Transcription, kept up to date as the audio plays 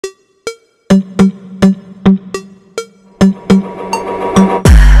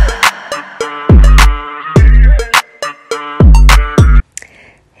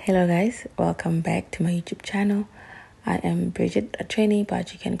welcome back to my YouTube channel. I am Bridget, a trainee,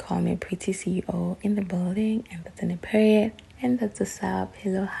 but you can call me Pretty CEO in the building, and that's in a period, and that's a sub.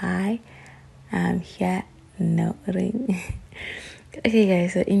 Hello, hi, I'm here, no ring. Okay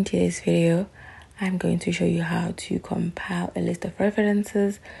guys, so in today's video, I'm going to show you how to compile a list of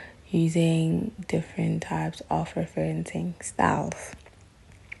references using different types of referencing styles.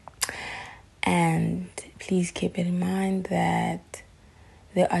 And please keep in mind that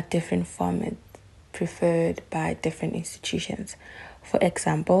there are different formats preferred by different institutions. For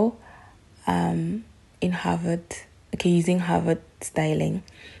example, in Harvard, using Harvard styling,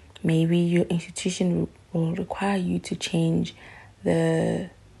 maybe your institution will require you to change the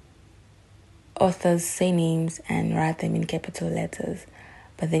authors' surnames and write them in capital letters.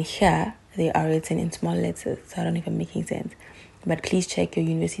 But then here, they are written in small letters, so I don't even making sense. But please check your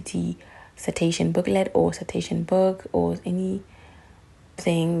university citation booklet or citation book or anything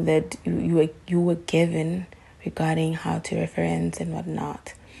that you were given regarding how to reference and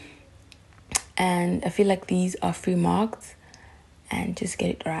whatnot. And I feel like these are free marks, and just get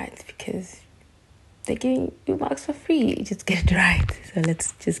it right because they're giving you marks for free. Just get it right. So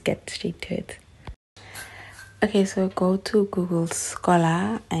let's just get straight to it. Okay, so go to Google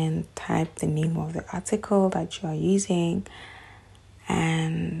Scholar and type the name of the article that you are using.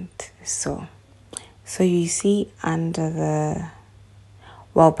 And so you see under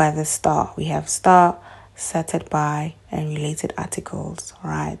by the star, we have star, cited by, and related articles,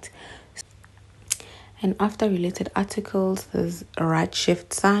 right? And after related articles, there's a right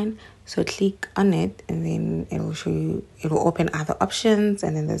shift sign. So click on it, and then it will open other options.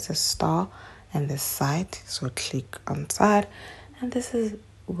 And then there's a star and the cite. So click on cite, and this is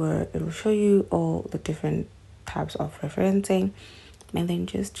where it will show you all the different types of referencing. And then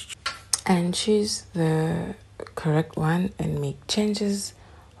just choose the correct one and make changes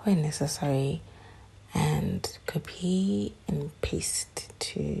when necessary, and copy and paste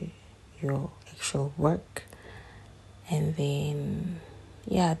to your actual work. And then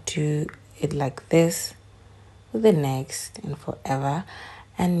do it like this with the next and forever.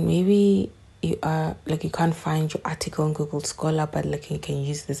 And maybe you can't find your article on Google Scholar, but you can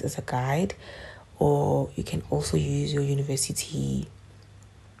use this as a guide, or you can also use your university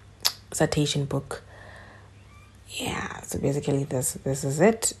citation book. So basically this is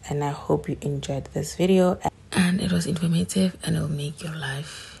it, and I hope you enjoyed this video and it was informative, and it will make your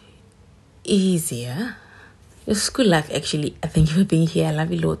life easier, your school life actually. I thank you for being here. I love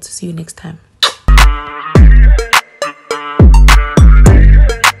you loads. See you next time.